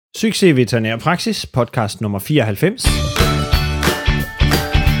Succes veterinær praksis, podcast nummer 94.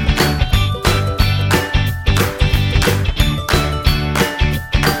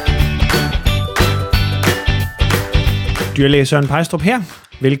 Dyrlæge Søren Pejstrup her.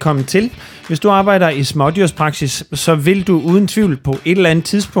 Velkommen til. Hvis du arbejder i smådyrspraksis, så vil du uden tvivl på et eller andet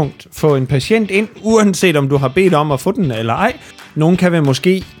tidspunkt få en patient ind, uanset om du har bedt om at få den eller ej. Nogle kan vel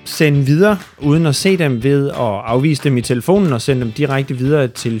måske sende videre, uden at se dem, ved at afvise dem i telefonen og sende dem direkte videre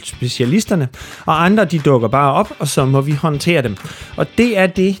til specialisterne. Og andre, de dukker bare op, og så må vi håndtere dem. Og det er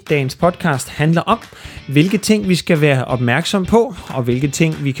det, dagens podcast handler om. Hvilke ting vi skal være opmærksom på, og hvilke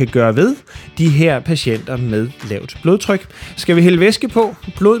ting vi kan gøre ved de her patienter med lavt blodtryk. Skal vi hælde væske på,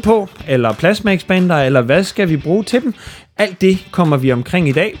 blod på, eller plasmaexpander, eller hvad skal vi bruge til dem? Alt det kommer vi omkring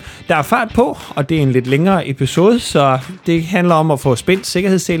i dag. Der er fart på, og det er en lidt længere episode, så det handler om at få spændt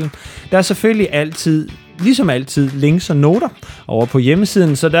sikkerhedsdelen. Der er selvfølgelig altid, ligesom altid, links og noter over på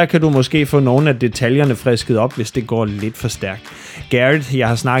hjemmesiden, så der kan du måske få nogle af detaljerne frisket op, hvis det går lidt for stærkt. Garret, jeg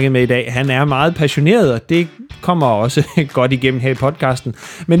har snakket med i dag, han er meget passioneret, og det kommer også godt igennem her i podcasten.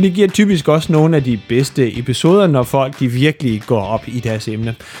 Men det giver typisk også nogle af de bedste episoder, når folk de virkelig går op i deres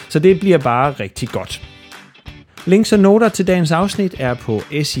emne. Så det bliver bare rigtig godt. Links og noter til dagens afsnit er på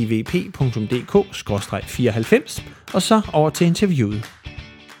SIVP.dk/94, og så over til interviewet.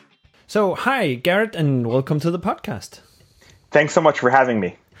 So, hi Garret, and welcome to the podcast. Thanks so much for having me.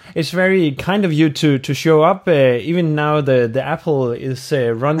 It's very kind of you to show up, even now the Apple is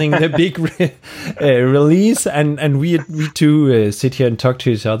running the big release, and we two sit here and talk to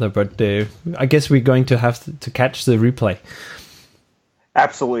each other, but I guess we're going to have to catch the replay.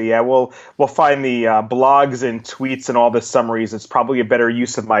 Absolutely, yeah. We'll find the blogs and tweets and all the summaries. It's probably a better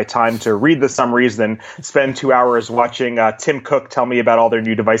use of my time to read the summaries than spend 2 hours watching Tim Cook tell me about all their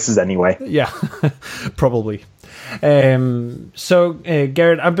new devices anyway. Yeah, probably. So,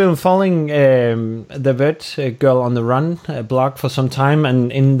 Garret, I've been following the Vet Girl on the Run blog for some time, and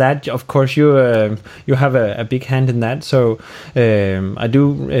in that, of course, you have a big hand in that. So, I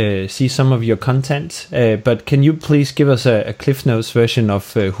do see some of your content, but can you please give us a Cliff Notes version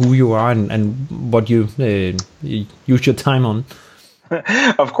of who you are and what you use your time on?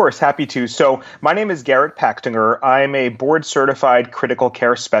 Of course, happy to. So my name is Garret Pachtinger. I'm a board-certified critical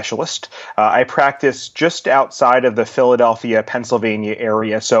care specialist. I practice just outside of the Philadelphia, Pennsylvania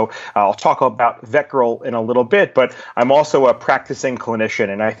area. So I'll talk about Vet Girl in a little bit, but I'm also a practicing clinician.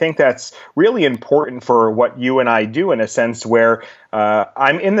 And I think that's really important for what you and I do, in a sense where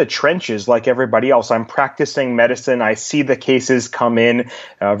I'm in the trenches like everybody else. I'm practicing medicine. I see the cases come in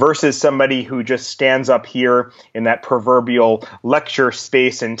versus somebody who just stands up here in that proverbial lecture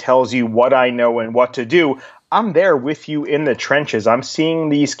space and tells you what I know and what to do. I'm there with you in the trenches. I'm seeing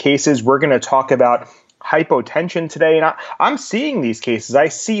these cases. We're going to talk about hypotension today, and I'm seeing these cases. I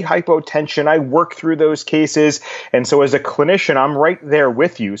see hypotension. I work through those cases, and so as a clinician, I'm right there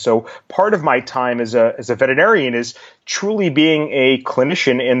with you. So part of my time as a veterinarian is truly being a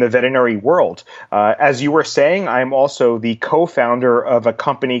clinician in the veterinary world. As you were saying, I'm also the co-founder of a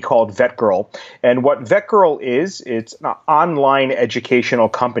company called Vet Girl, and what Vet Girl is, it's an online educational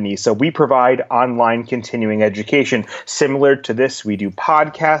company. So we provide online continuing education. Similar to this, we do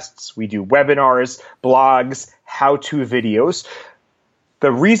podcasts, we do webinars, blogs, how-to videos.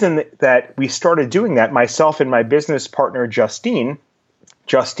 The reason that we started doing that, myself and my business partner, Justine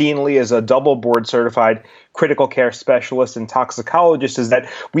Lee is a double board certified critical care specialist and toxicologist, is that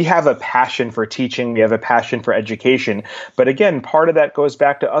we have a passion for teaching. We have a passion for education. But again, part of that goes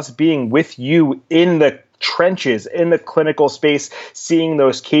back to us being with you in the trenches, in the clinical space, seeing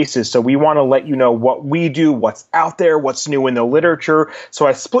those cases. So we want to let you know what we do, what's out there, what's new in the literature. So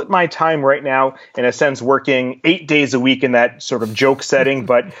I split my time right now, in a sense, working 8 days a week in that sort of joke setting.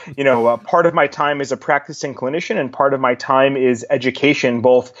 But, part of my time is a practicing clinician, and part of my time is education,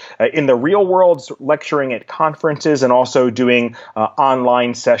 both in the real world, lecturing at conferences, and also doing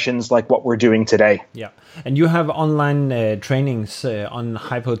online sessions like what we're doing today. Yeah. And you have online trainings on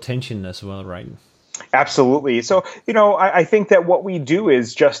hypotension as well, right? Absolutely. So, I think that what we do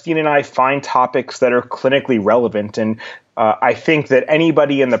is Justine and I find topics that are clinically relevant. And I think that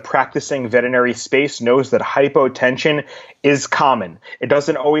anybody in the practicing veterinary space knows that hypotension is common. It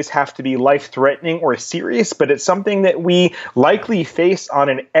doesn't always have to be life-threatening or serious, but it's something that we likely face on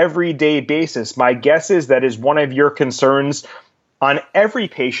an everyday basis. My guess is that is one of your concerns on every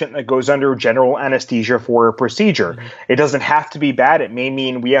patient that goes under general anesthesia for a procedure. Mm-hmm. It doesn't have to be bad. It may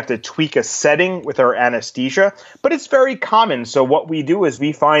mean we have to tweak a setting with our anesthesia, but it's very common. So what we do is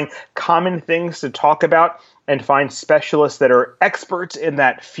we find common things to talk about and find specialists that are experts in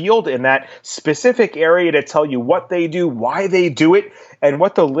that field, in that specific area, to tell you what they do, why they do it, and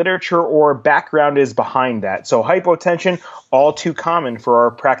what the literature or background is behind that. So hypotension, all too common for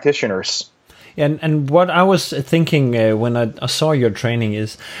our practitioners. And what I was thinking when I saw your training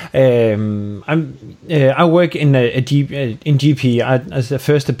is, I work in in GP as a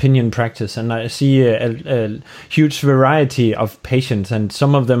first opinion practice, and I see a huge variety of patients, and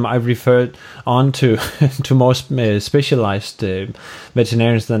some of them I referred on to to more specialized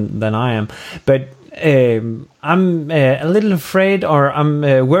veterinarians than I am, but. I'm a little afraid, or I'm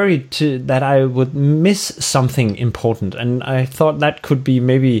worried that I would miss something important, and I thought that could be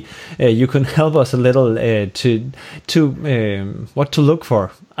maybe you can help us a little to what to look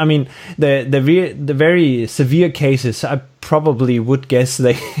for. I mean, the very severe cases, I probably would guess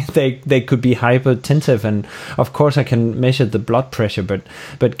they could be hypertensive, and of course I can measure the blood pressure.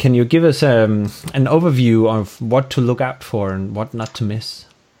 But can you give us an overview of what to look out for and what not to miss?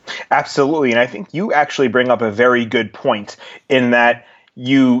 Absolutely. And I think you actually bring up a very good point in that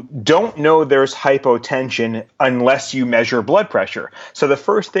you don't know there's hypotension unless you measure blood pressure. So the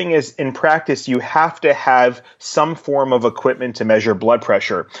first thing is, in practice, you have to have some form of equipment to measure blood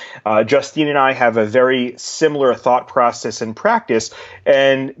pressure. Justine and I have a very similar thought process in practice,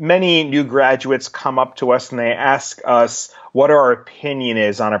 and many new graduates come up to us and they ask us what our opinion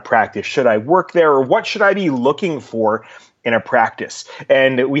is on a practice. Should I work there, or what should I be looking for in a practice?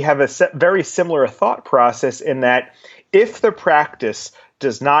 And we have a very similar thought process in that if the practice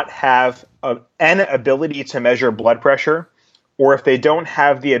does not have an ability to measure blood pressure, or if they don't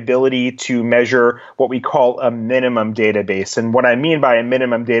have the ability to measure what we call a minimum database. And what I mean by a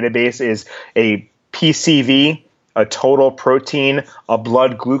minimum database is a PCV, a total protein, a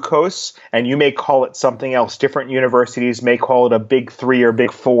blood glucose, and you may call it something else. Different universities may call it a big 3 or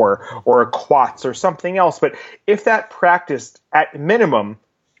big 4 or a QUATS or something else. But if that practice at minimum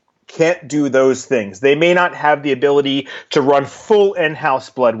can't do those things, they may not have the ability to run full in-house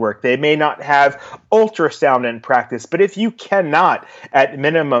blood work. They may not have ultrasound in practice. But if you cannot, at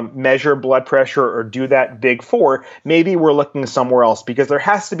minimum, measure blood pressure or do that big 4, maybe we're looking somewhere else, because there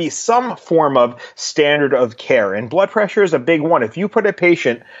has to be some form of standard of care. And blood pressure is a big one. If you put a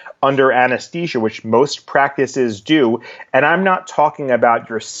patient under anesthesia, which most practices do, and I'm not talking about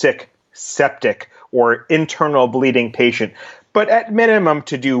your sick, septic, or internal bleeding patient, but at minimum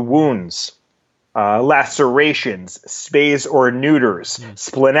to do wounds, lacerations, spays or neuters,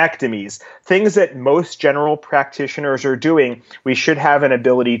 splenectomies, things that most general practitioners are doing, we should have an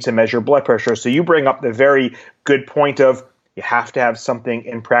ability to measure blood pressure. So you bring up the very good point of you have to have something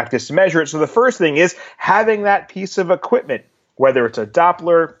in practice to measure it. So the first thing is having that piece of equipment, whether it's a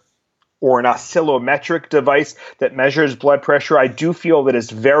Doppler or an oscillometric device that measures blood pressure. I do feel that it's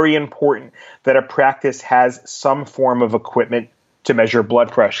very important that a practice has some form of equipment to measure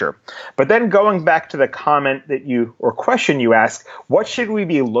blood pressure. But then going back to the comment that or question you asked, what should we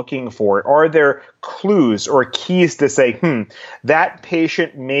be looking for? Are there clues or keys to say, that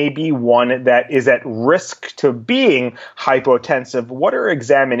patient may be one that is at risk to being hypotensive? What are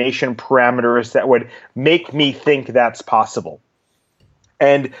examination parameters that would make me think that's possible?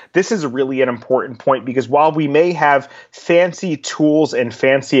 And this is really an important point, because while we may have fancy tools and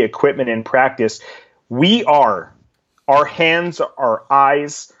fancy equipment in practice, our hands, our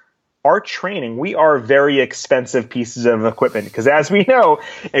eyes, our training, we are very expensive pieces of equipment, because as we know,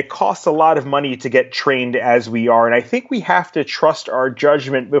 it costs a lot of money to get trained as we are. And I think we have to trust our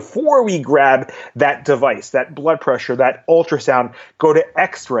judgment before we grab that device, that blood pressure, that ultrasound, go to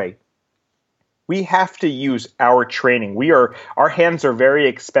x-ray. We have to use our training. Our hands are very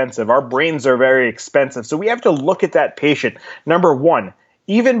expensive. Our brains are very expensive. So we have to look at that patient. Number one,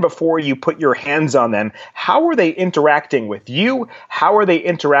 even before you put your hands on them, how are they interacting with you? How are they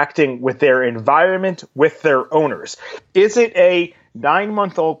interacting with their environment, with their owners? Is it a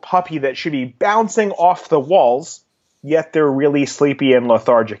 9-month-old puppy that should be bouncing off the walls, yet they're really sleepy and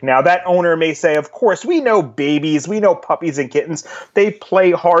lethargic? Now, that owner may say, of course, we know babies, we know puppies and kittens, they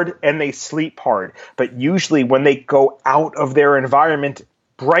play hard and they sleep hard. But usually when they go out of their environment,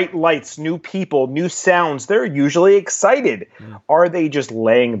 bright lights, new people, new sounds, they're usually excited. Are they just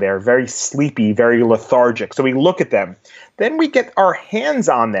laying there, very sleepy, very lethargic? So we look at them. Then we get our hands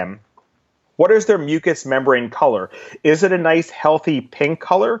on them. What is their mucous membrane color? Is it a nice, healthy pink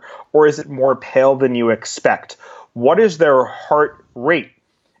color, or is it more pale than you expect? What is their heart rate?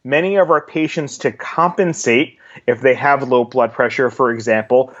 Many of our patients, to compensate if they have low blood pressure, for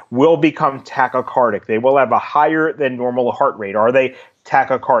example, will become tachycardic. They will have a higher than normal heart rate. Are they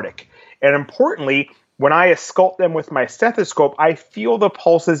tachycardic? And importantly, when I auscultate them with my stethoscope, I feel the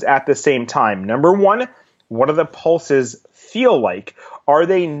pulses at the same time. Number one, what do the pulses feel like? Are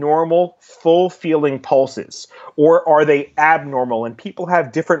they normal, full-feeling pulses, or are they abnormal? And people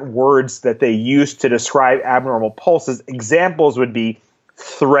have different words that they use to describe abnormal pulses. Examples would be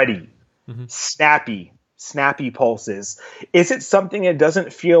thready, snappy pulses. Is it something that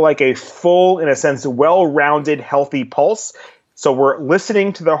doesn't feel like a full, in a sense, well-rounded, healthy pulse? So we're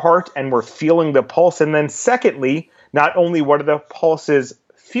listening to the heart and we're feeling the pulse. And then secondly, not only what do the pulses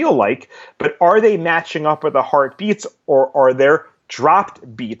feel like, but are they matching up with the heartbeats, or are there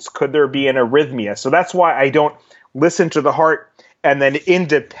dropped beats? Could there be an arrhythmia? So that's why I don't listen to the heart and then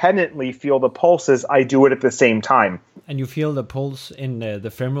independently feel the pulses. I do it at the same time. And you feel the pulse in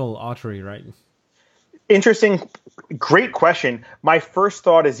the femoral artery, right? Interesting. Great question. My first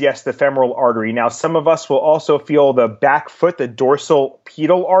thought is yes, the femoral artery. Now, some of us will also feel the back foot, the dorsal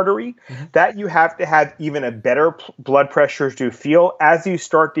pedal artery. That you have to have even a better blood pressure to feel. As you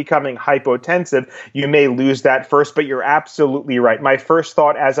start becoming hypotensive, you may lose that first, but you're absolutely right. My first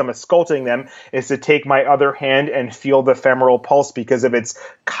thought as I'm ausculting them is to take my other hand and feel the femoral pulse because of its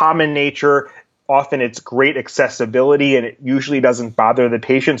common nature. Often it's great accessibility and it usually doesn't bother the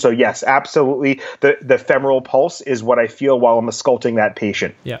patient. So yes, absolutely. The femoral pulse is what I feel while I'm ausculting that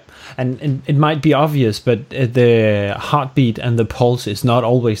patient. Yeah. And it might be obvious, but the heartbeat and the pulse is not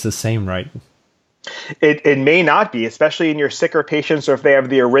always the same, right? It may not be, especially in your sicker patients or if they have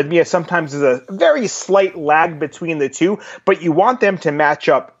the arrhythmia. Sometimes there's a very slight lag between the two, but you want them to match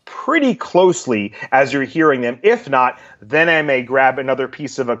up pretty closely as you're hearing them. If not, then I may grab another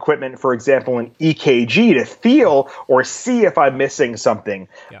piece of equipment, for example, an EKG to feel or see if I'm missing something.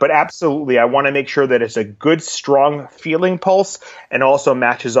 Yeah. But absolutely, I want to make sure that it's a good, strong feeling pulse and also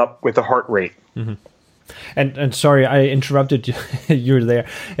matches up with the heart rate. Mm-hmm. And sorry, I interrupted you there,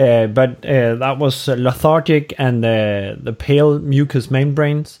 but that was lethargic and the pale mucous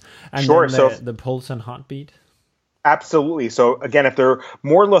membranes, and sure, then the pulse and heartbeat. Absolutely. So again, if they're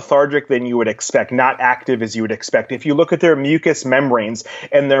more lethargic than you would expect, not active as you would expect, if you look at their mucous membranes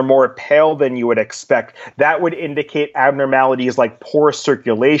and they're more pale than you would expect, that would indicate abnormalities like poor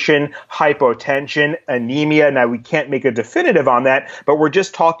circulation, hypotension, anemia. Now, we can't make a definitive on that, but we're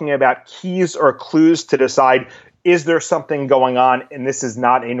just talking about keys or clues to decide, is there something going on and this is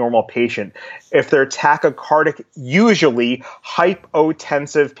not a normal patient? If they're tachycardic, usually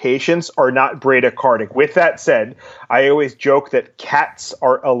hypotensive patients are not bradycardic. With that said, I always joke that cats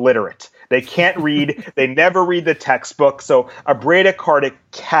are illiterate. They can't read. They never read the textbook. So a bradycardic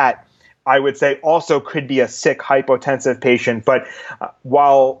cat, I would say, also could be a sick hypotensive patient. But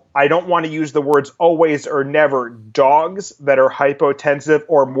while I don't want to use the words always or never, dogs that are hypotensive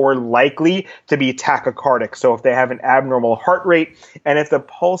are more likely to be tachycardic. So if they have an abnormal heart rate and if the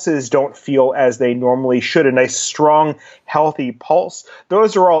pulses don't feel as they normally should, a nice, strong, healthy pulse,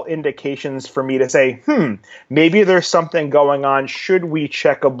 those are all indications for me to say, maybe there's something going on. Should we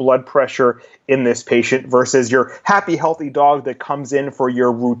check a blood pressure in this patient versus your happy, healthy dog that comes in for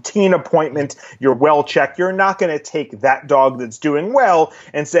your routine appointment, your well check? You're not going to take that dog that's doing well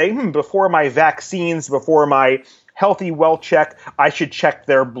and say, before my vaccines, before my healthy well check, I should check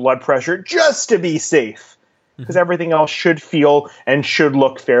their blood pressure just to be safe, because everything else should feel and should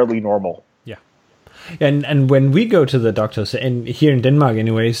look fairly normal. Yeah. And when we go to the doctors, and here in Denmark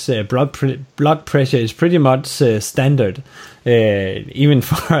anyways, blood pressure is pretty much standard. Even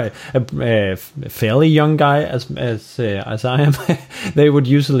for a fairly young guy as I am, they would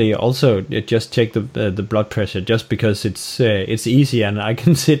usually also just check the blood pressure just because it's easy and I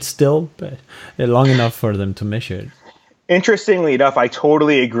can sit still long enough for them to measure it. Interestingly enough, I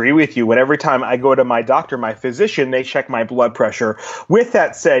totally agree with you. When every time I go to my doctor, my physician, they check my blood pressure. With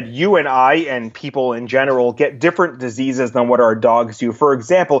that said, you and I and people in general get different diseases than what our dogs do. For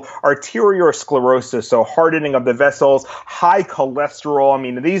example, arteriosclerosis, so hardening of the vessels, high cholesterol. I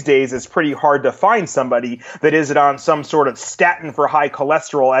mean, these days it's pretty hard to find somebody that isn't on some sort of statin for high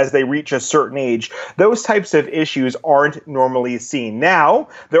cholesterol as they reach a certain age. Those types of issues aren't normally seen. Now,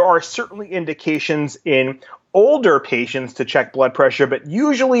 there are certainly indications in older patients to check blood pressure, but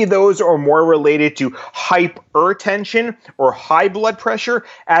usually those are more related to hypertension or high blood pressure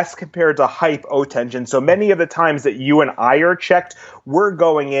as compared to hypotension. So many of the times that you and I are checked, we're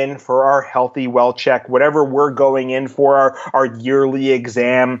going in for our healthy well check, whatever we're going in for our yearly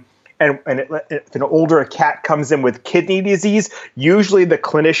exam. And if an older cat comes in with kidney disease, usually the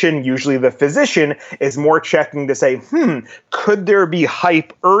clinician, usually the physician is more checking to say, could there be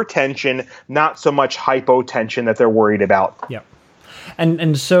hypertension, not so much hypotension that they're worried about. Yeah.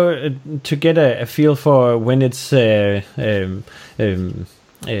 And so to get a feel for when it's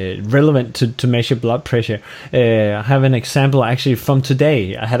relevant to measure blood pressure. I have an example actually from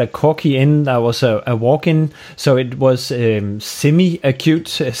today. I had a corky in that was a walk-in, so it was semi-acute,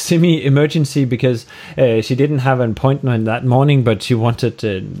 semi-emergency because she didn't have an appointment that morning, but she wanted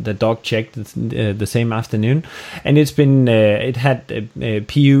the dog checked the same afternoon, and it had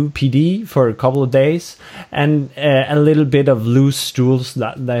PUPD for a couple of days and a little bit of loose stools.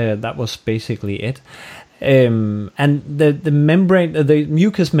 That was basically it. And the membrane, the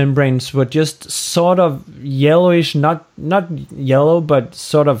mucous membranes were just sort of yellowish, not yellow, but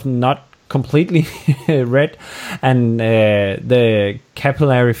sort of not completely red, and the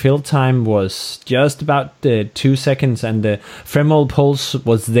capillary fill time was just about 2 seconds, and the femoral pulse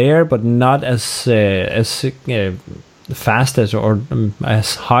was there, but not as fast as or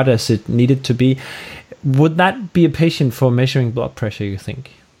as hard as it needed to be. Would that be a patient for measuring blood pressure, you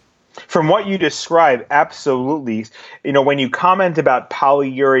think? From what you describe, absolutely. You know, when you comment about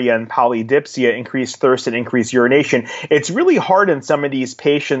polyuria and polydipsia, increased thirst and increased urination, it's really hard in some of these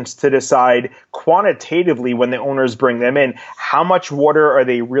patients to decide quantitatively when the owners bring them in, how much water are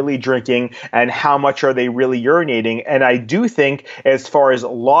they really drinking and how much are they really urinating. And I do think as far as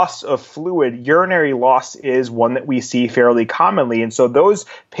loss of fluid, urinary loss is one that we see fairly commonly. And so those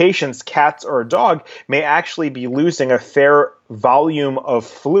patients, cats or a dog, may actually be losing a fair volume of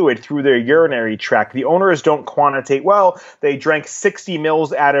fluid through their urinary tract. The owners don't quantitate, well, they drank 60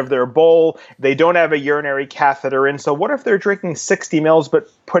 mils out of their bowl, they don't have a urinary catheter in, so what if they're drinking 60 mils but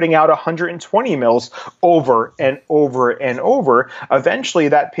putting out 120 mils over and over and over? Eventually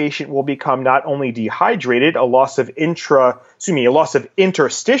that patient will become not only dehydrated, a loss of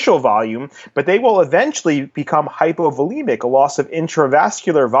interstitial volume, but they will eventually become hypovolemic, a loss of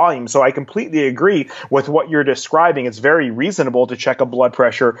intravascular volume. So I completely agree with what you're describing. It's very reasonable to check a blood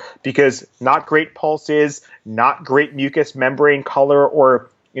pressure because not great pulses, not great mucous membrane color, or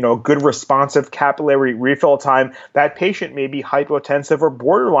good responsive capillary refill time, that patient may be hypotensive or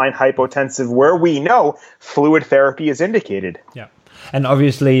borderline hypotensive, where we know fluid therapy is indicated. Yeah. And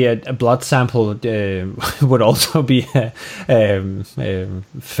obviously, a blood sample would also be a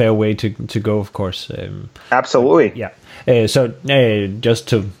fair way to go, of course. Absolutely. Yeah. So just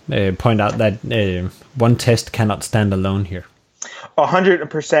to point out that one test cannot stand alone here.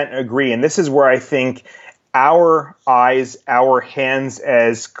 100% agree. And this is where I think our eyes, our hands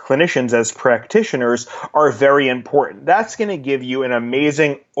as clinicians, as practitioners, are very important. That's going to give you an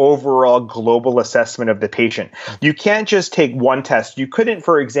amazing overall global assessment of the patient. You can't just take one test. You couldn't,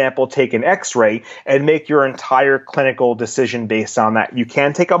 for example, take an X-ray and make your entire clinical decision based on that. You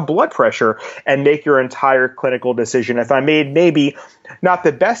can take a blood pressure and make your entire clinical decision. If I made maybe not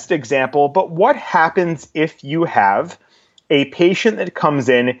the best example, but what happens if you have a patient that comes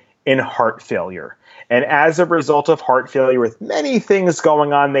in heart failure? And as a result of heart failure, with many things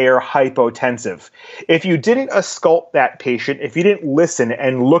going on, they are hypotensive. If you didn't auscultate that patient, if you didn't listen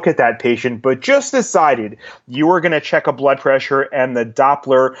and look at that patient, but just decided you were going to check a blood pressure and the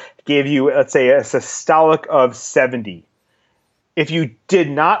Doppler gave you, let's say, a systolic of 70. If you did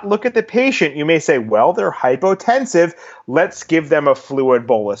not look at the patient, you may say, well, they're hypotensive. Let's give them a fluid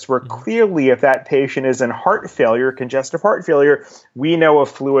bolus. Where clearly, if that patient is in heart failure, congestive heart failure, we know a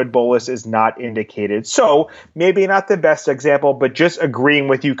fluid bolus is not indicated. So maybe not the best example, but just agreeing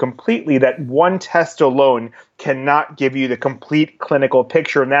with you completely that one test alone cannot give you the complete clinical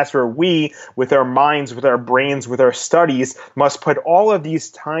picture. And that's where we, with our minds, with our brains, with our studies, must put all of these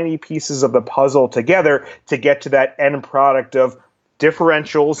tiny pieces of the puzzle together to get to that end product of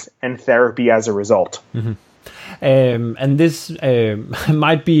differentials and therapy as a result. Mm-hmm. And this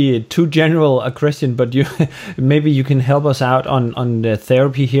might be too general a question, but maybe you can help us out on the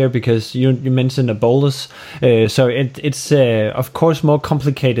therapy here, because you mentioned a bolus. So it's of course more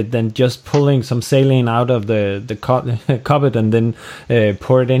complicated than just pulling some saline out of the cupboard and then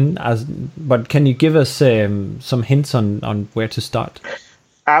pour it in. But can you give us some hints on where to start?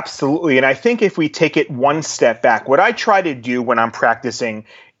 Absolutely. And I think if we take it one step back, what I try to do when I'm practicing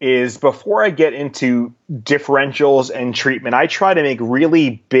is, before I get into differentials and treatment, I try to make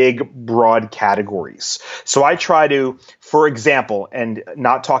really big, broad categories. So I try to, for example, and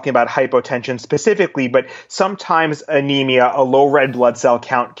not talking about hypotension specifically, but sometimes anemia, a low red blood cell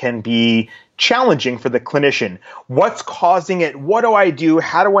count, can be challenging for the clinician. What's causing it? What do I do?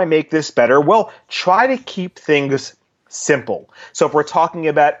 How do I make this better? Well, try to keep things simple. So if we're talking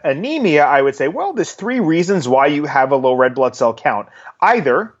about anemia, I would say, well, there's 3 reasons why you have a low red blood cell count.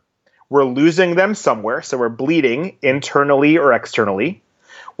 Either we're losing them somewhere, so we're bleeding internally or externally,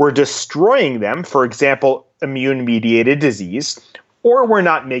 we're destroying them, for example, immune-mediated disease, or we're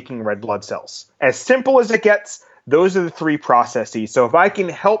not making red blood cells. As simple as it gets, Those are the three processes. So if I can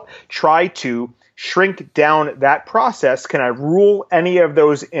help try to shrink down that process, can I rule any of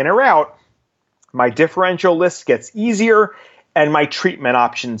those in or out? My differential list gets easier and my treatment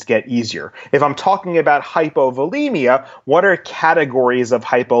options get easier. If I'm talking about hypovolemia, what are categories of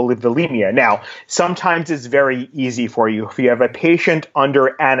hypovolemia? Now, sometimes it's very easy for you. If you have a patient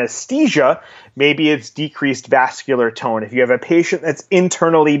under anesthesia, maybe it's decreased vascular tone. If you have a patient that's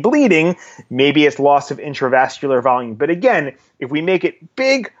internally bleeding, maybe it's loss of intravascular volume. But again, if we make it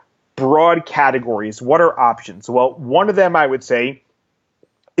big, broad categories, what are options? Well, one of them I would say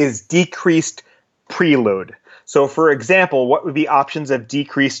is decreased preload. So for example, what would be options of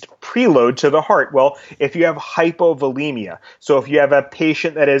decreased preload to the heart? Well, if you have hypovolemia, so if you have a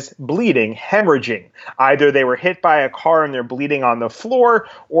patient that is bleeding, hemorrhaging, either they were hit by a car and they're bleeding on the floor,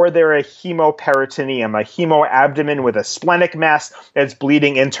 or they're a hemoperitoneum, a hemoabdomen with a splenic mass that's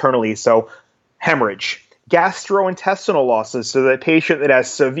bleeding internally, so hemorrhage. Gastrointestinal losses, so the patient that has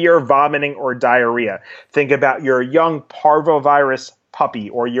severe vomiting or diarrhea. Think about your young parvovirus puppy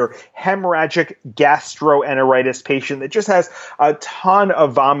or your hemorrhagic gastroenteritis patient that just has a ton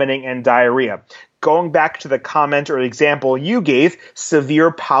of vomiting and diarrhea. Going back to the comment or example you gave,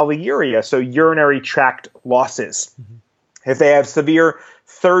 severe polyuria, so urinary tract losses. If they have severe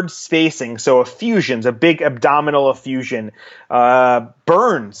third spacing, so effusions, a big abdominal effusion,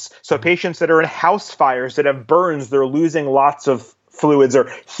 burns, so patients that are in house fires that have burns, they're losing lots of fluids, or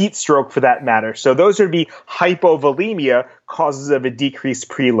heat stroke for that matter. So those would be hypovolemia, causes of a decreased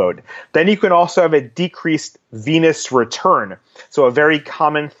preload. Then you can also have a decreased venous return. So a very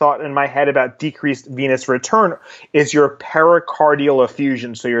common thought in my head about decreased venous return is your pericardial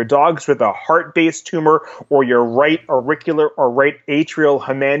effusion. So your dogs with a heart-based tumor or your right auricular or right atrial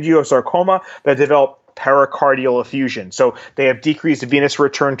hemangiosarcoma that develop pericardial effusion. So they have decreased venous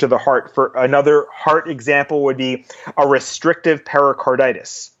return to the heart. For another heart example would be a restrictive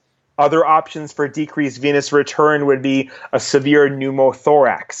pericarditis. Other options for decreased venous return would be a severe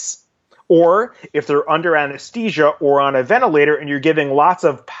pneumothorax. Or if they're under anesthesia or on a ventilator and you're giving lots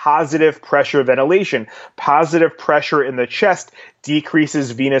of positive pressure ventilation, positive pressure in the chest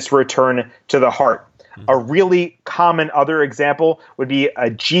decreases venous return to the heart. A really common other example would be a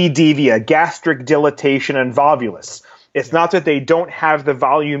GDV, a gastric dilatation and volvulus. It's not that they don't have the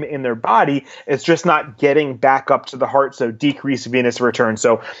volume in their body, it's just not getting back up to the heart, so decreased venous return.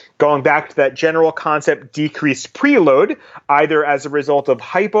 So going back to that general concept, decreased preload, either as a result of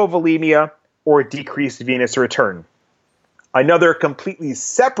hypovolemia or decreased venous return. Another completely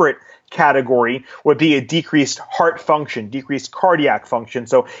separate category would be a decreased heart function, decreased cardiac function.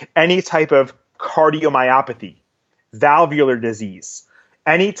 So any type of cardiomyopathy, valvular disease,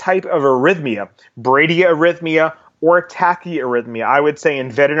 any type of arrhythmia, bradyarrhythmia or tachyarrhythmia. I would say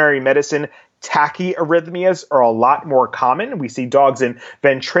in veterinary medicine, tachyarrhythmias are a lot more common. We see dogs in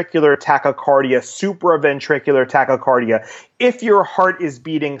ventricular tachycardia, supraventricular tachycardia. If your heart is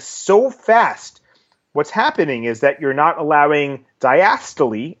beating so fast, what's happening is that you're not allowing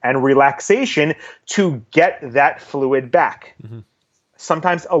diastole and relaxation to get that fluid back.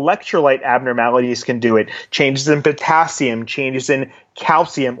 Sometimes electrolyte abnormalities can do it. Changes in potassium, changes in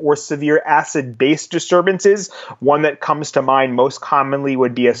calcium, or severe acid-base disturbances. One that comes to mind most commonly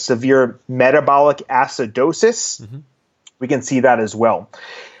would be a severe metabolic acidosis. We can see that as well.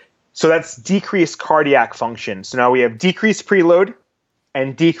 So that's decreased cardiac function. So now we have decreased preload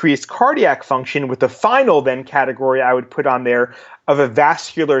and decreased cardiac function, with the final then category I would put on there of a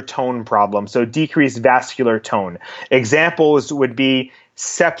vascular tone problem. So decreased vascular tone. Examples would be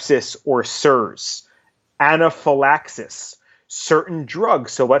sepsis or SIRS, anaphylaxis, certain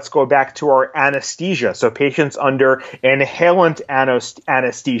drugs. So let's go back to our anesthesia. So patients under inhalant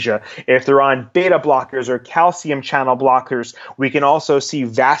anesthesia, if they're on beta blockers or calcium channel blockers, we can also see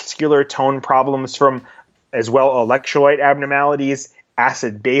vascular tone problems from as well electrolyte abnormalities,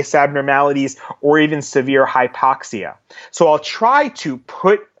 acid-base abnormalities, or even severe hypoxia. So I'll try to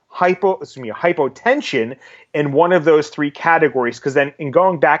put hypotension in one of those three categories, because then in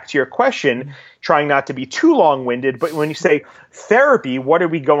going back to your question, trying not to be too long-winded, but when you say therapy, what are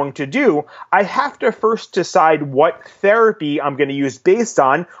we going to do? I have to first decide what therapy I'm going to use based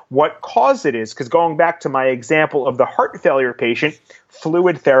on what cause it is, because going back to my example of the heart failure patient,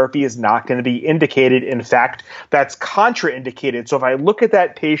 fluid therapy is not going to be indicated. In fact, that's contraindicated. So if I look at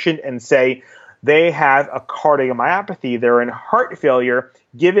that patient and say they have a cardiomyopathy, they're in heart failure,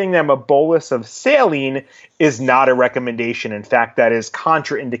 giving them a bolus of saline is not a recommendation. In fact, that is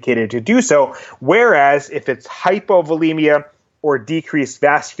contraindicated to do so. Whereas if it's hypovolemia or decreased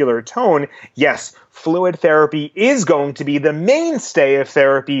vascular tone, yes, fluid therapy is going to be the mainstay of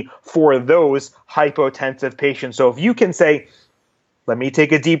therapy for those hypotensive patients. So if you can say, let me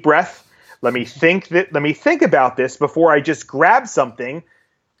take a deep breath, let me think about this before I just grab something.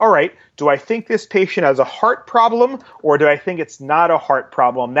 All right, do I think this patient has a heart problem, or do I think it's not a heart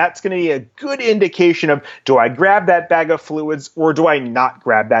problem? That's going to be a good indication of, do I grab that bag of fluids or do I not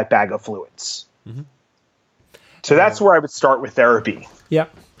grab that bag of fluids? Mm-hmm. So that's where I would start with therapy. Yeah.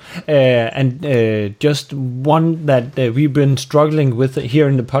 And just one that we've been struggling with here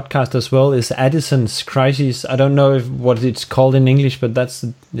in the podcast as well is Addison's crisis. I don't know what it's called in English, but that's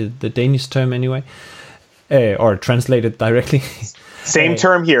the Danish term anyway, or translated directly. Same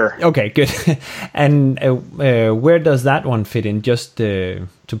term here. Okay, good. And where does that one fit in, just to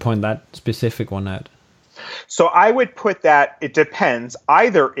point that specific one out? So I would put that, it depends,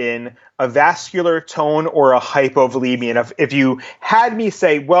 either in a vascular tone or a hypovolemia. And if you had me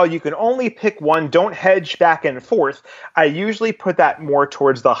say, well, you can only pick one, don't hedge back and forth, I usually put that more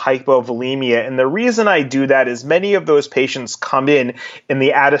towards the hypovolemia. And the reason I do that is many of those patients come in the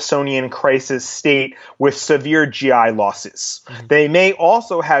Addisonian crisis state with severe GI losses. Mm-hmm. They may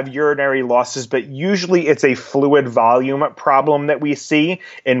also have urinary losses, but usually it's a fluid volume problem that we see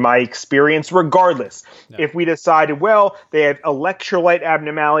in my experience, regardless. Yeah. If we decide, well, they have electrolyte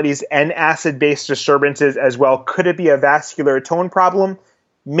abnormalities and acid-base disturbances as well, could it be a vascular tone problem?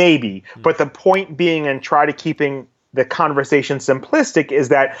 Maybe. Mm. But the point being, and try to keeping the conversation simplistic, is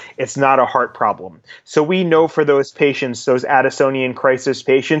that it's not a heart problem. So we know for those patients, those Addisonian crisis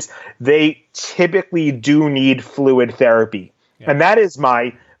patients, they typically do need fluid therapy. Yeah. And that is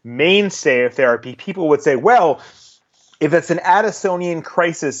my mainstay of therapy. People would say, well, if it's an Addisonian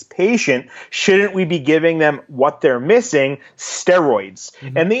crisis patient, shouldn't we be giving them what they're missing, steroids?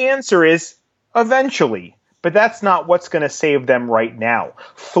 Mm-hmm. And the answer is eventually. But that's not what's going to save them right now.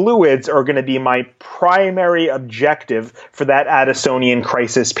 Fluids are going to be my primary objective for that Addisonian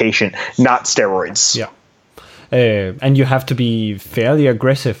crisis patient, not steroids. Yeah. And you have to be fairly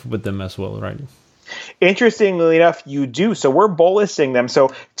aggressive with them as well, right? Interestingly enough, you do. So we're bolusing them.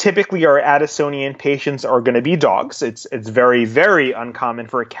 So typically our Addisonian patients are going to be dogs. It's very, very uncommon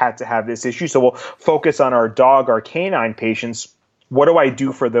for a cat to have this issue. So we'll focus on our dog, our canine patients. What do I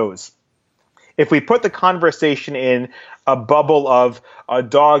do for those? If we put the conversation in a bubble of a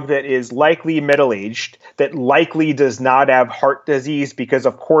dog that is likely middle-aged, that likely does not have heart disease, because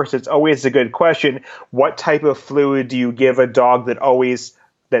of course it's always a good question, what type of fluid do you give a dog that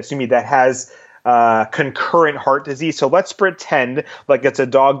has concurrent heart disease? So let's pretend like it's a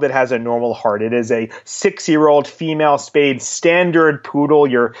dog that has a normal heart. It is a 6-year-old female spayed standard poodle,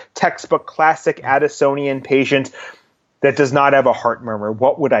 your textbook classic Addisonian patient that does not have a heart murmur.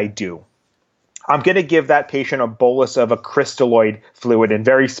 What would I do? I'm going to give that patient a bolus of a crystalloid fluid, and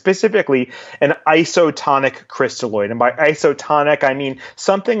very specifically an isotonic crystalloid. And by isotonic, I mean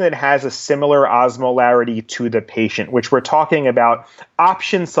something that has a similar osmolarity to the patient, which we're talking about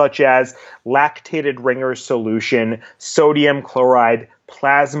options such as lactated Ringer solution, sodium chloride,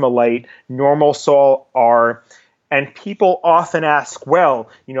 plasmolite, normal sol R. And people often ask, well,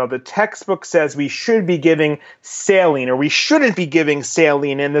 the textbook says we should be giving saline or we shouldn't be giving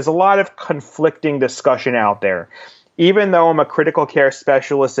saline. And there's a lot of conflicting discussion out there. Even though I'm a critical care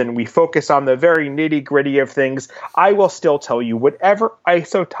specialist and we focus on the very nitty gritty of things, I will still tell you whatever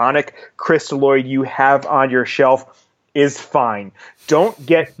isotonic crystalloid you have on your shelf is fine. Don't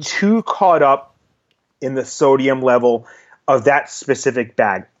get too caught up in the sodium level of that specific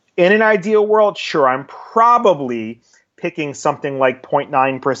bag. In an ideal world, sure, I'm probably picking something like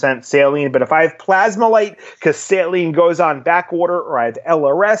 0.9% saline, but if I have plasmolite because saline goes on back order, or I have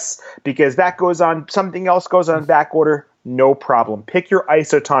LRS because that goes on, something else goes on back order, no problem. Pick your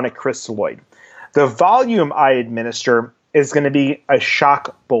isotonic crystalloid. The volume I administer is going to be a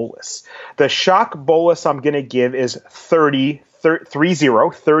shock bolus. The shock bolus I'm going to give is 30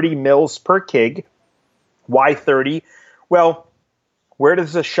 mils per kg. Why 30? Well, where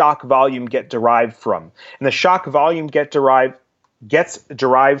does the shock volume get derived from? And the shock volume gets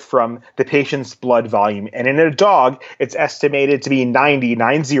derived from the patient's blood volume. And in a dog, it's estimated to be 90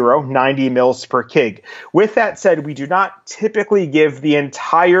 mils per kg. With that said, we do not typically give the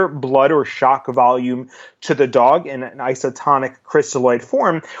entire blood or shock volume to the dog in an isotonic crystalloid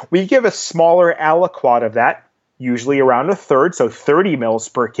form. We give a smaller aliquot of that, usually around a third, so 30 mils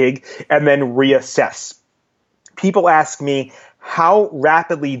per kg, and then reassess. People ask me, how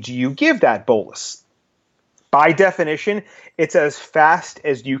rapidly do you give that bolus? By definition, it's as fast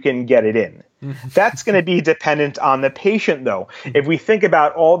as you can get it in. That's going to be dependent on the patient, though. If we think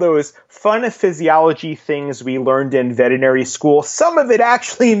about all those fun physiology things we learned in veterinary school, some of it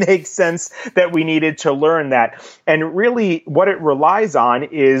actually makes sense that we needed to learn that. And really, what it relies on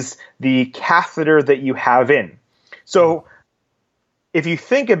is the catheter that you have in. So if you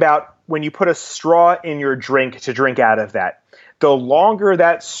think about when you put a straw in your drink to drink out of that, the longer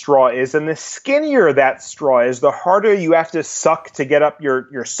that straw is and the skinnier that straw is, the harder you have to suck to get up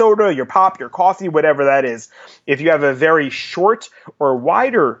your soda, your pop, your coffee, whatever that is. If you have a very short or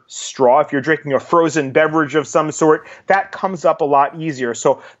wider straw, if you're drinking a frozen beverage of some sort, that comes up a lot easier.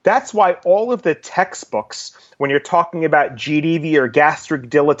 So that's why all of the textbooks, when you're talking about GDV or gastric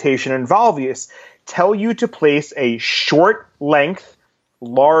dilatation and volvulus, tell you to place a short length,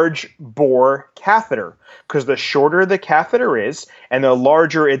 large bore catheter, because the shorter the catheter is and the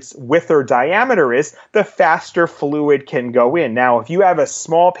larger its width or diameter is, the faster fluid can go in. Now, if you have a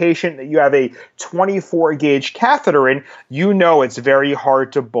small patient that you have a 24 gauge catheter in, you know it's very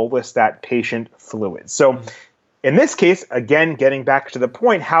hard to bolus that patient fluid. So in this case, again, getting back to the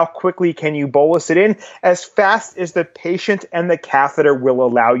point, how quickly can you bolus it in? As fast as the patient and the catheter will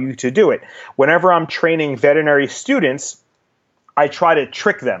allow you to do it. Whenever I'm training veterinary students, I try to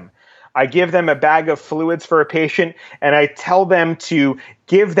trick them. I give them a bag of fluids for a patient, and I tell them to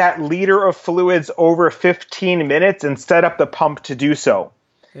give that liter of fluids over 15 minutes and set up the pump to do so.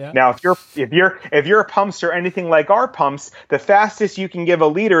 Yeah. Now, if your pumps are anything like our pumps, the fastest you can give a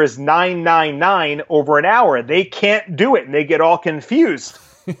liter is 999 over an hour. They can't do it, and they get all confused.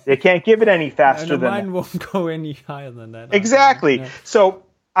 They can't give it any faster than that. Mine won't go any higher than that. Exactly. Yeah. So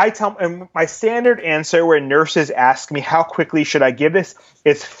I tell and my standard answer when nurses ask me how quickly should I give this,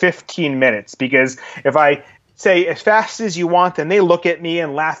 it's 15 minutes. Because if I say as fast as you want, then they look at me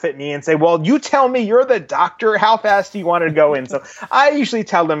and laugh at me and say, well, you tell me, you're the doctor, how fast do you want to go in? So I usually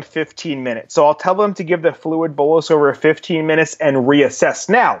tell them 15 minutes. So I'll tell them to give the fluid bolus over 15 minutes and reassess.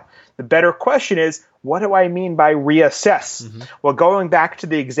 Now, the better question is, what do I mean by reassess? Well, going back to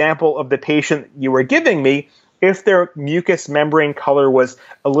the example of the patient you were giving me, if their mucous membrane color was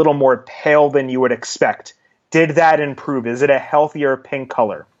a little more pale than you would expect, did that improve? Is it a healthier pink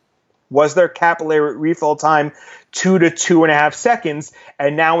color? Was their capillary refill time 2 to 2.5 seconds,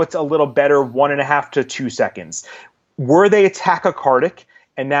 and now it's a little better, 1.5 to 2 seconds? Were they tachycardic,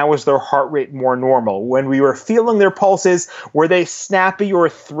 and now is their heart rate more normal? When we were feeling their pulses, were they snappy or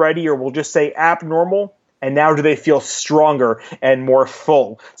thready, or we'll just say abnormal? And now do they feel stronger and more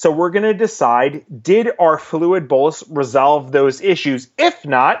full? So we're going to decide, did our fluid bolus resolve those issues? If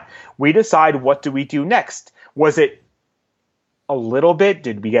not, we decide, what do we do next? Was it a little bit?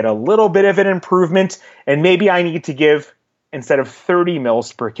 Did we get a little bit of an improvement? And maybe I need to give, instead of 30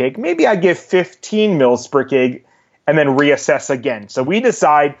 mils per kg, maybe I give 15 mils per kg and then reassess again. So we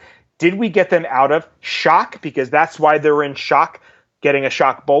decide, did we get them out of shock? Because that's why they're in shock, getting a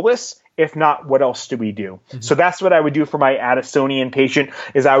shock bolus. If not, what else do we do? So that's what I would do for my Addisonian patient,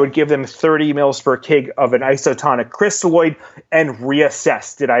 is I would give them 30 mils per kg of an isotonic crystalloid and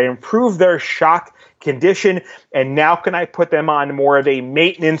reassess. Did I improve their shock condition? And now can I put them on more of a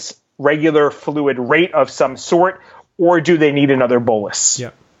maintenance regular fluid rate of some sort, or do they need another bolus?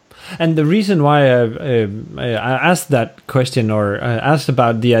 Yeah. And the reason why I asked that question, or asked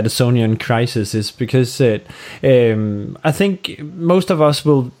about the Addisonian crisis, is because I think most of us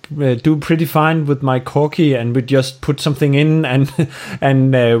will do pretty fine with my corky, and we just put something in, and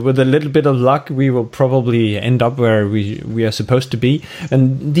with a little bit of luck, we will probably end up where we are supposed to be.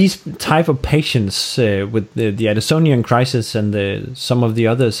 And these type of patients with the Addisonian crisis and some of the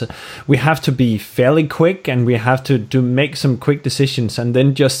others, we have to be fairly quick, and we have to make some quick decisions, and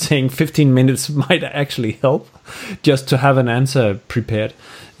then just saying 15 minutes might actually help, just to have an answer prepared.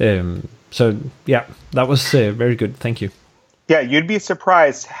 So yeah, that was very good. Thank you. Yeah, you'd be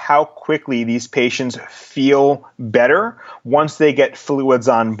surprised how quickly these patients feel better once they get fluids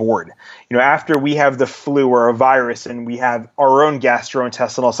on board. You know, after we have the flu or a virus and we have our own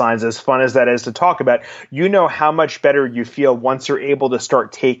gastrointestinal signs, as fun as that is to talk about, you know how much better you feel once you're able to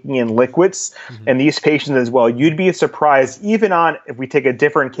start taking in liquids. And these patients as well, you'd be surprised, even on, if we take a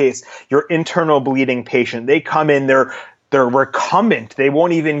different case, your internal bleeding patient, they come in, they're recumbent. They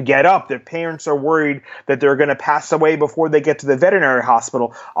won't even get up. Their parents are worried that they're going to pass away before they get to the veterinary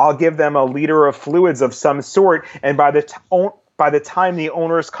hospital. I'll give them a liter of fluids of some sort, and by the time the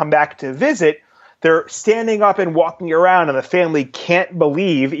owners come back to visit, they're standing up and walking around, and the family can't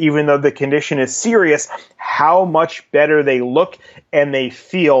believe, even though the condition is serious, how much better they look and they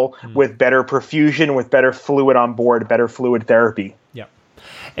feel with better perfusion, with better fluid on board, better fluid therapy. Yeah.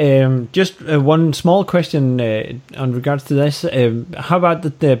 Just one small question on regards to this. How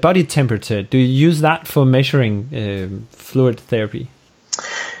about the body temperature? Do you use that for measuring fluid therapy?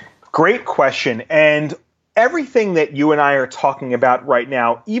 Great question. And everything that you and I are talking about right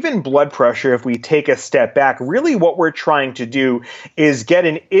now, even blood pressure, if we take a step back, really what we're trying to do is get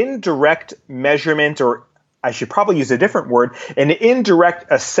an indirect measurement, or I should probably use a different word, an indirect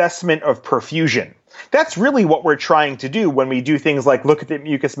assessment of perfusion. That's really what we're trying to do when we do things like look at the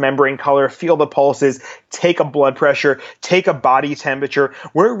mucous membrane color, feel the pulses, take a blood pressure, take a body temperature.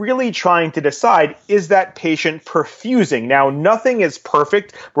 We're really trying to decide, is that patient perfusing? Now, nothing is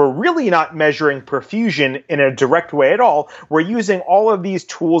perfect. We're really not measuring perfusion in a direct way at all. We're using all of these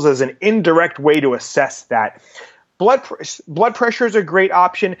tools as an indirect way to assess that. Blood pressure is a great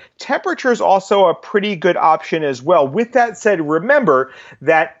option. Temperature is also a pretty good option as well. With that said, remember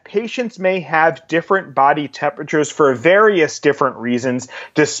that patients may have different body temperatures for various different reasons,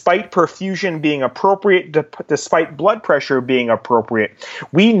 despite perfusion being appropriate, despite blood pressure being appropriate.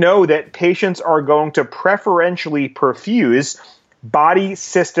 We know that patients are going to preferentially perfuse body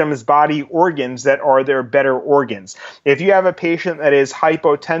systems, body organs that are their better organs. If you have a patient that is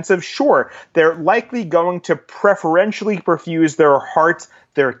hypotensive, sure, they're likely going to preferentially perfuse their heart,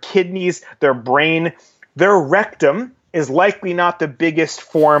 their kidneys, their brain. Their rectum is likely not the biggest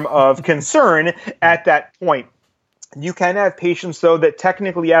form of concern at that point. You can have patients, though, that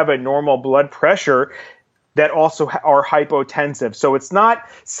technically have a normal blood pressure that also are hypotensive. So it's not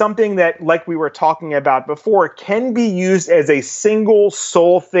something that, like we were talking about before, can be used as a single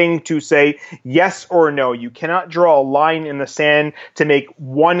sole thing to say yes or no. You cannot draw a line in the sand to make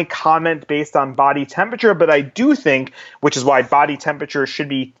one comment based on body temperature, but I do think, which is why body temperature should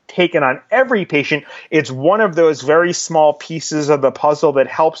be taken on every patient, it's one of those very small pieces of the puzzle that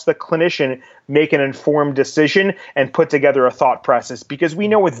helps the clinician make an informed decision and put together a thought process. Because we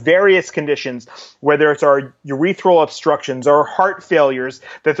know with various conditions, whether it's our urethral obstructions or heart failures,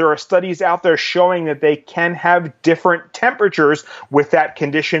 that there are studies out there showing that they can have different temperatures with that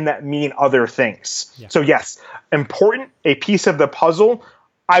condition that mean other things. Yeah. So yes, important, a piece of the puzzle.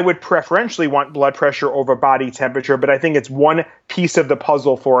 I would preferentially want blood pressure over body temperature, but I think it's one piece of the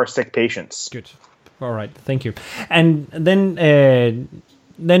puzzle for our sick patients. Good. All right. Thank you. And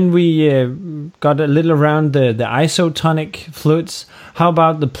then we got a little around the isotonic fluids. How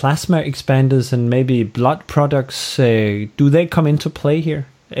about the plasma expanders and maybe blood products? Do they come into play here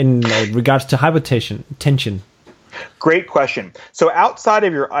in regards to hypotension? Great question. So outside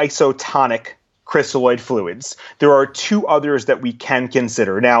of your isotonic crystalloid fluids, there are two others that we can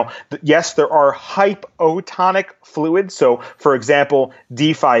consider. Now, yes, there are hypotonic fluids. So, for example,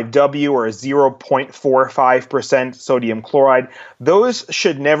 D5W or 0.45% sodium chloride. Those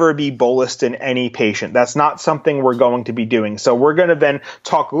should never be bolused in any patient. That's not something we're going to be doing. So we're going to then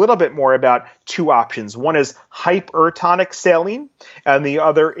talk a little bit more about two options. One is hypertonic saline, and the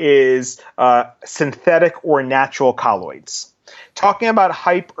other is synthetic or natural colloids. Talking about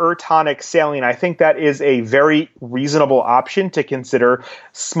hypertonic saline, I think that is a very reasonable option to consider.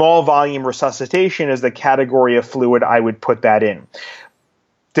 Small volume resuscitation is the category of fluid I would put that in.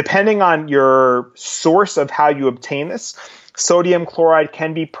 Depending on your source of how you obtain this, sodium chloride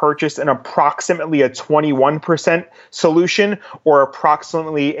can be purchased in approximately a 21% solution or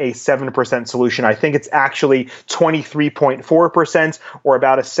approximately a 7% solution. I think it's actually 23.4% or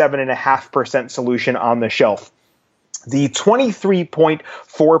about a 7.5% solution on the shelf. The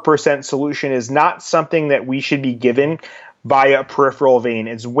 23.4% solution is not something that we should be given via peripheral vein.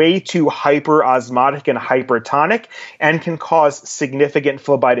 It's way too hyperosmotic and hypertonic and can cause significant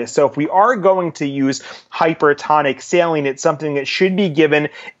phlebitis. So if we are going to use hypertonic saline, it's something that should be given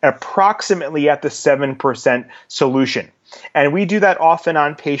approximately at the 7% solution. And we do that often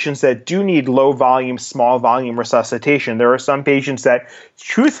on patients that do need low volume, small volume resuscitation. There are some patients that,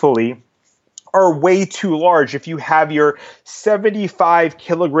 truthfully, are way too large. If you have your 75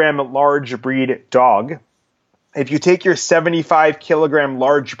 kilogram large breed dog, if you take your 75 kilogram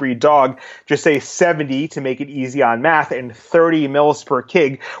large breed dog, just say 70 to make it easy on math, and 30 mils per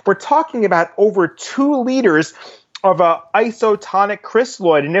kg, we're talking about over 2 liters of an isotonic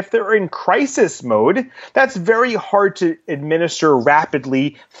crystalloid. And if they're in crisis mode, that's very hard to administer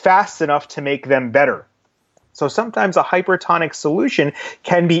rapidly, fast enough to make them better. So sometimes a hypertonic solution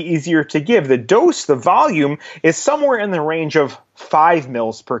can be easier to give. The dose, the volume, is somewhere in the range of 5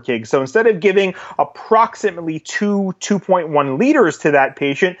 mils per kg. So instead of giving approximately 2.1 liters to that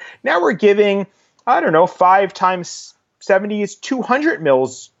patient, now we're giving, 5 times 70s, 200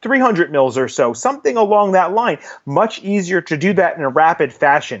 mils, 300 mils or so, something along that line. Much easier to do that in a rapid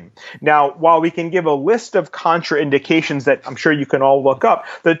fashion. Now, while we can give a list of contraindications that I'm sure you can all look up,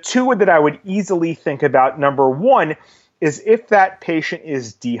 the two that I would easily think about, number one, is if that patient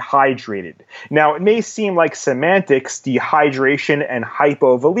is dehydrated. Now, it may seem like semantics, dehydration and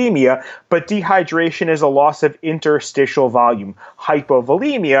hypovolemia, but dehydration is a loss of interstitial volume.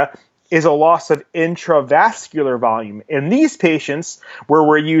 Hypovolemia is a loss of intravascular volume. In these patients, where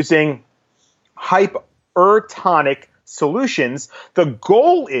we're using hypertonic solutions, the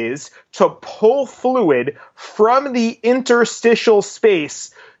goal is to pull fluid from the interstitial space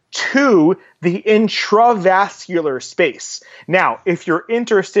to the intravascular space. Now, if your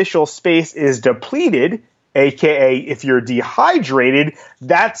interstitial space is depleted, aka if you're dehydrated,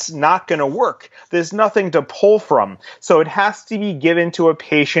 that's not going to work. There's nothing to pull from. So it has to be given to a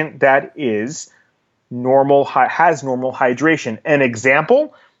patient that is normal, has normal hydration. An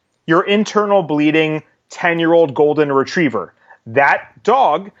example, your internal bleeding 10-year-old golden retriever. That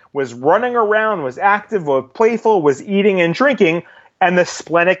dog was running around, was active, was playful, was eating and drinking, and the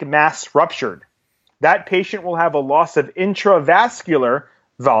splenic mass ruptured. That patient will have a loss of intravascular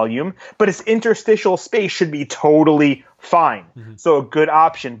volume, but its interstitial space should be totally fine. So a good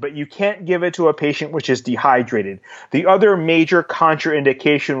option, but you can't give it to a patient which is dehydrated. The other major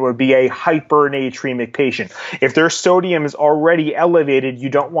contraindication would be a hypernatremic patient. If their sodium is already elevated, you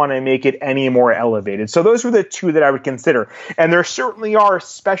don't want to make it any more elevated. So those were the two that I would consider. And there certainly are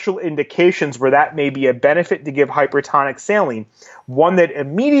special indications where that may be a benefit to give hypertonic saline. One that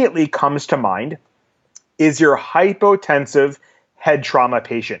immediately comes to mind is your hypotensive head trauma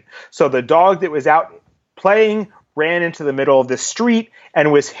patient. So the dog that was out playing ran into the middle of the street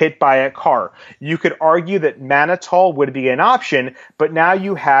and was hit by a car. You could argue that mannitol would be an option, but now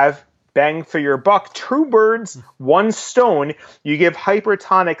you have bang for your buck, two birds, one stone. You give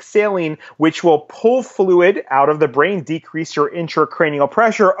hypertonic saline, which will pull fluid out of the brain, decrease your intracranial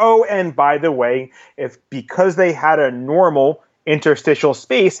pressure. Oh, and by the way, because they had a normal interstitial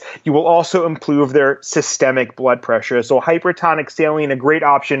space, you will also improve their systemic blood pressure. So hypertonic saline, a great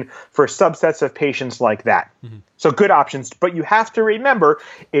option for subsets of patients like that. So good options, but you have to remember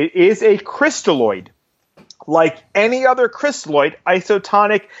it is a crystalloid. Like any other crystalloid,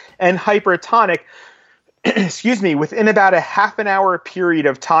 isotonic and hypertonic, within about a half an hour period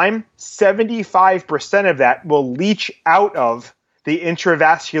of time, 75% of that will leach out of the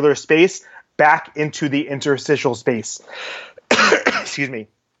intravascular space back into the interstitial space.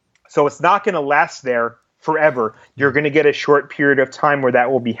 So it's not going to last there forever. You're going to get a short period of time where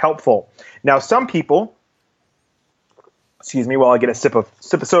that will be helpful. Now, some people, while I get a sip of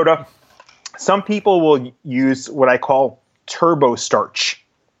soda, some people will use what I call turbo starch.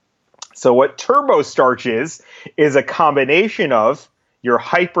 So what turbo starch is a combination of your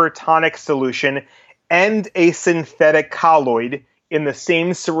hypertonic solution and a synthetic colloid in the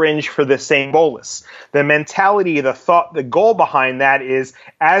same syringe for the same bolus. The mentality, the thought, the goal behind that is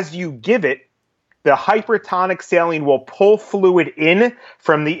as you give it, the hypertonic saline will pull fluid in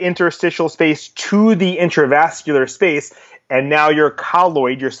from the interstitial space to the intravascular space, and now your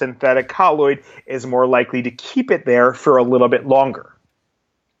colloid, your synthetic colloid, is more likely to keep it there for a little bit longer.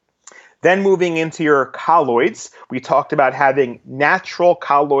 Then moving into your colloids, we talked about having natural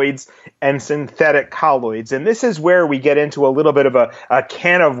colloids and synthetic colloids. And this is where we get into a little bit of a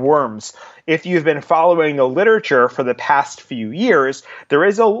can of worms. If you've been following the literature for the past few years, there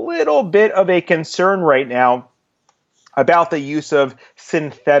is a little bit of a concern right now about the use of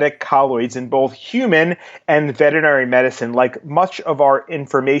synthetic colloids in both human and veterinary medicine. Like much of our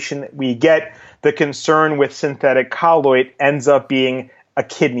information that we get, the concern with synthetic colloid ends up being a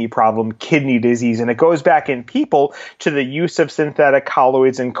kidney problem, kidney disease. And it goes back in people to the use of synthetic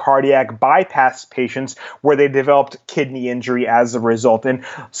colloids in cardiac bypass patients where they developed kidney injury as a result. And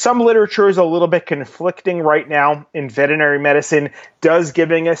some literature is a little bit conflicting right now in veterinary medicine. Does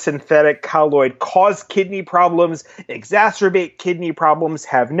giving a synthetic colloid cause kidney problems, exacerbate kidney problems,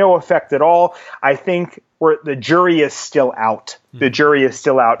 have no effect at all? I think the jury is still out. The jury is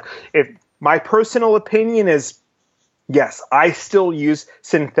still out. If my personal opinion is, yes, I still use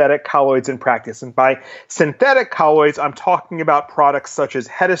synthetic colloids in practice. And by synthetic colloids, I'm talking about products such as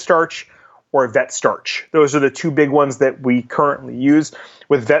Hetastarch or Vet Starch. Those are the two big ones that we currently use,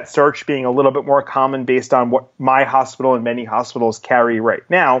 with Vet Starch being a little bit more common based on what my hospital and many hospitals carry right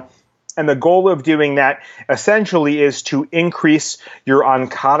now. And the goal of doing that essentially is to increase your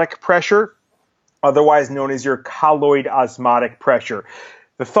oncotic pressure, otherwise known as your colloid osmotic pressure.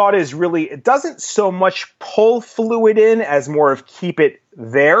 The thought is really, it doesn't so much pull fluid in as more of keep it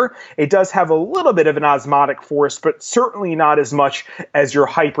there. It does have a little bit of an osmotic force, but certainly not as much as your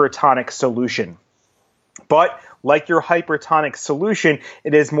hypertonic solution. But like your hypertonic solution,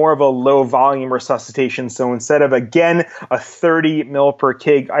 it is more of a low volume resuscitation. So instead of, again, a 30 ml per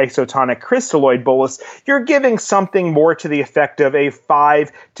kg isotonic crystalloid bolus, you're giving something more to the effect of a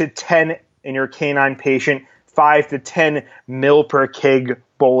 5 to 10 in your canine patient, 5 to 10 ml per kg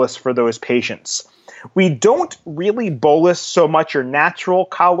bolus for those patients. We don't really bolus so much your natural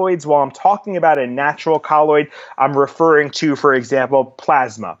colloids. While I'm talking about a natural colloid, I'm referring to, for example,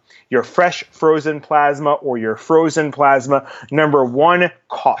 plasma. Your fresh frozen plasma or your frozen plasma. Number one,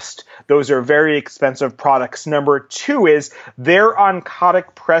 cost. Those are very expensive products. Number two is their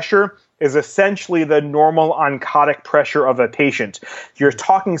oncotic pressure is essentially the normal oncotic pressure of a patient. You're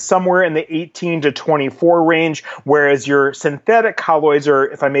talking somewhere in the 18 to 24 range, whereas your synthetic colloids are,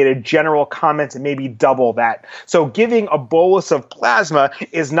 if I made a general comment, maybe double that. So giving a bolus of plasma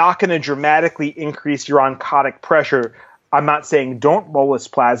is not going to dramatically increase your oncotic pressure. I'm not saying don't bolus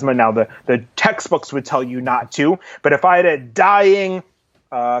plasma. Now, the textbooks would tell you not to, but if I had a dying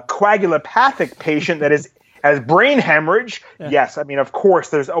coagulopathic patient that has brain hemorrhage, yes, I mean, of course,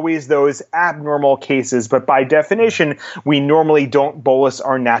 there's always those abnormal cases, but by definition, we normally don't bolus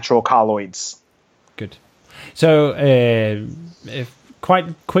our natural colloids. Good. So, quite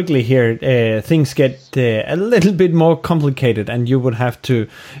quickly here, things get a little bit more complicated, and you would have to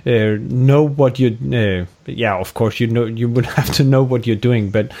know what you. Of course, you would have to know what you're doing,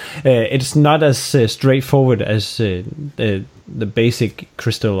 but it's not as straightforward as the basic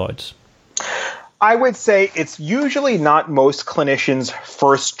crystalloids. I would say it's usually not most clinicians'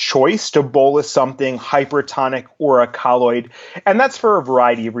 first choice to bolus something hypertonic or a colloid, and that's for a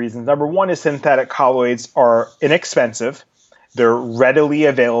variety of reasons. Number one is synthetic colloids are inexpensive. They're readily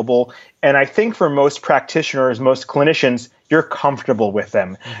available, and I think for most practitioners, most clinicians, you're comfortable with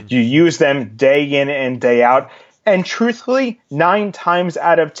them. Mm-hmm. You use them day in and day out, and truthfully, 9 times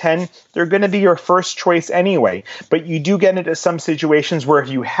out of 10, they're going to be your first choice anyway. But you do get into some situations where if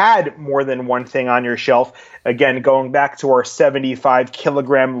you had more than one thing on your shelf, again, going back to our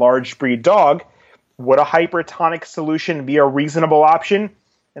 75-kilogram large breed dog, would a hypertonic solution be a reasonable option?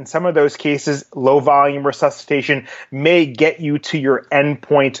 In some of those cases, low volume resuscitation may get you to your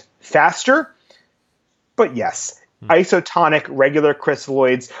endpoint faster. But yes, isotonic regular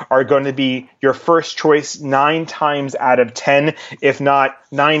crystalloids are going to be your first choice 9 times out of 10, if not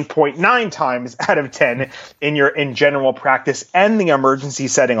 9.9 times out of 10 in general practice and the emergency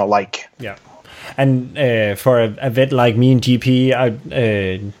setting alike. Yeah. And for a vet like me in GP,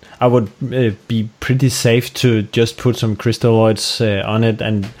 I would be pretty safe to just put some crystalloids on it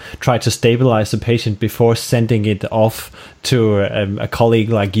and try to stabilize the patient before sending it off to a colleague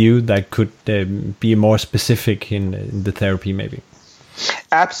like you that could be more specific in the therapy maybe.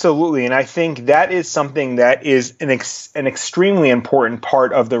 Absolutely, and I think that is something that is an extremely important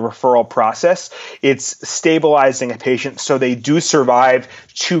part of the referral process. It's stabilizing a patient so they do survive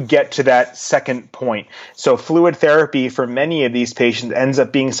to get to that second point. So fluid therapy for many of these patients ends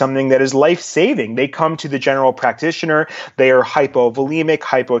up being something that is life-saving. They come to the general practitioner, they are hypovolemic,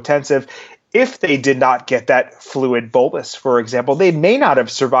 hypotensive. If they did not get that fluid bolus, for example, they may not have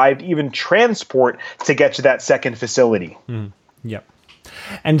survived even transport to get to that second facility. Yep.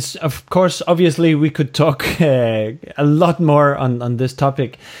 And of course, obviously, we could talk a lot more on this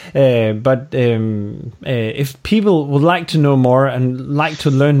topic. But if people would like to know more and like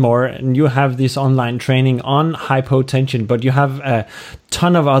to learn more, and you have this online training on hypotension, but you have a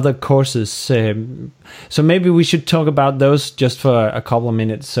ton of other courses. So maybe we should talk about those just for a couple of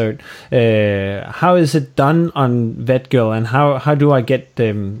minutes. So how is it done on VetGirl, and how do I get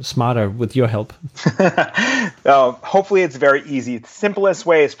smarter with your help? Hopefully it's very easy. The simplest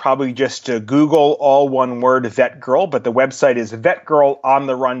way is probably just to Google all one word VetGirl, but the website is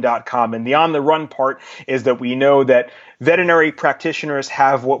vetgirlonTheRun.com. And the on the run part is that we know that veterinary practitioners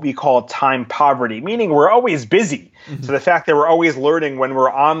have what we call time poverty, meaning we're always busy. Mm-hmm. So the fact that we're always learning when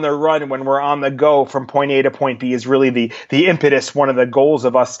we're on the run, when we're on the go from point A to point B is really the impetus. One of the goals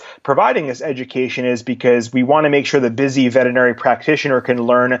of us providing this education is because we want to make sure the busy veterinary practitioner can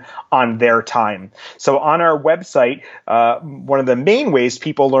learn on their time. So on our website, one of the main ways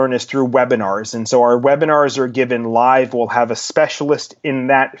people learn is through webinars. And so our webinars are given live. We'll have a specialist in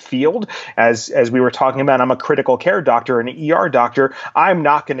that field. As we were talking about, I'm a critical care doctor. doctor, an ER doctor, I'm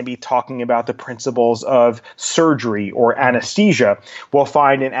not going to be talking about the principles of surgery or anesthesia. We'll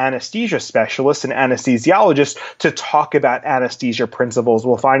find an anesthesia specialist, an anesthesiologist, to talk about anesthesia principles.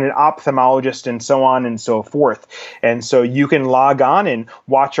 We'll find an ophthalmologist and so on and so forth. And so you can log on and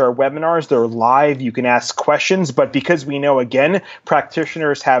watch our webinars. They're live. You can ask questions. But because we know, again,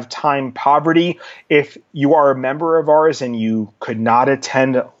 practitioners have time poverty, if you are a member of ours and you could not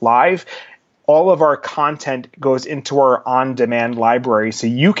attend live, all of our content goes into our on-demand library, so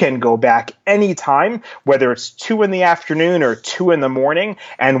you can go back anytime, whether it's 2 in the afternoon or 2 in the morning,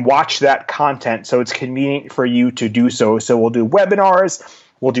 and watch that content. So it's convenient for you to do so. So we'll do webinars,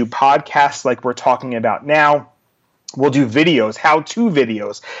 we'll do podcasts like we're talking about now. We'll do videos, how-to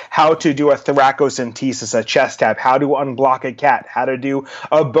videos, how to do a thoracocentesis, a chest tap, how to unblock a cat, how to do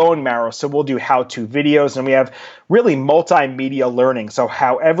a bone marrow. So we'll do how-to videos, and we have really multimedia learning. So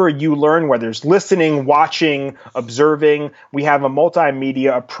however you learn, whether it's listening, watching, observing, we have a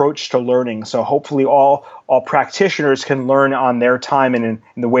multimedia approach to learning. So hopefully all practitioners can learn on their time and in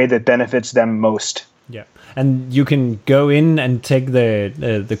the way that benefits them most. Yeah, and you can go in and take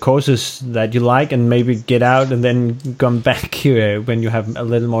the courses that you like, and maybe get out and then come back when you have a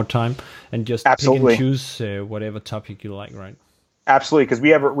little more time, and just Absolutely. pick and choose whatever topic you like, right? Absolutely, because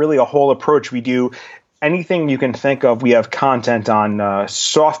we have really a whole approach. We do anything you can think of. We have content on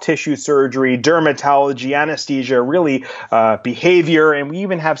soft tissue surgery, dermatology, anesthesia, really behavior, and we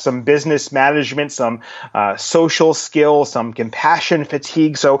even have some business management, some social skills, some compassion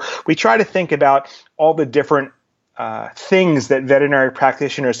fatigue. So we try to think about all the different things that veterinary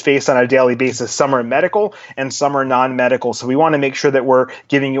practitioners face on a daily basis. Some are medical and some are non-medical. So we want to make sure that we're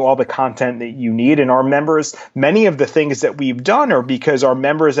giving you all the content that you need. And our members, many of the things that we've done are because our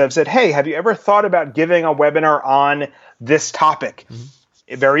members have said, hey, have you ever thought about giving a webinar on this topic?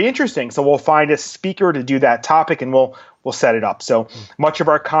 Mm-hmm. Very interesting. So we'll find a speaker to do that topic, and we'll set it up. So much of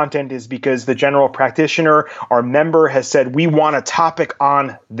our content is because the general practitioner, our member, has said, we want a topic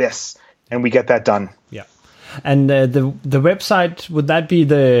on this, and we get that done. Yeah. And the website, would that be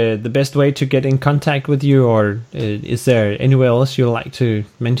the best way to get in contact with you, or is there anywhere else you'd like to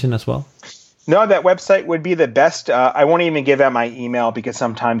mention as well? No, that website would be the best. I won't even give out my email because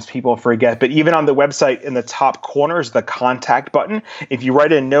sometimes people forget. But even on the website, in the top corner is the contact button. If you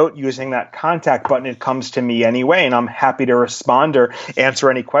write a note using that contact button, it comes to me anyway, and I'm happy to respond or answer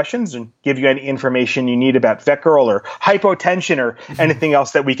any questions and give you any information you need about VECCERL or hypotension or anything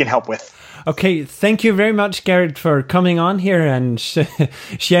else that we can help with. Okay, thank you very much, Garret, for coming on here and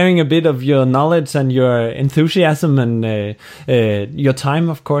sharing a bit of your knowledge and your enthusiasm and your time,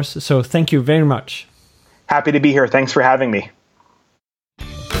 of course. So thank you very much. Happy to be here. Thanks for having me.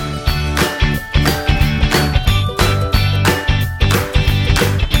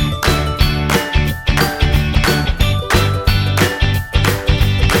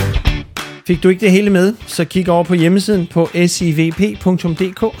 Fik du ikke det hele med, så kig over på hjemmesiden på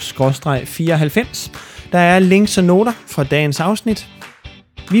SIVP.dk/94. Der er links og noter fra dagens afsnit.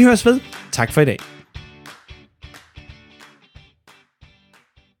 Vi høres ved. Tak for i dag.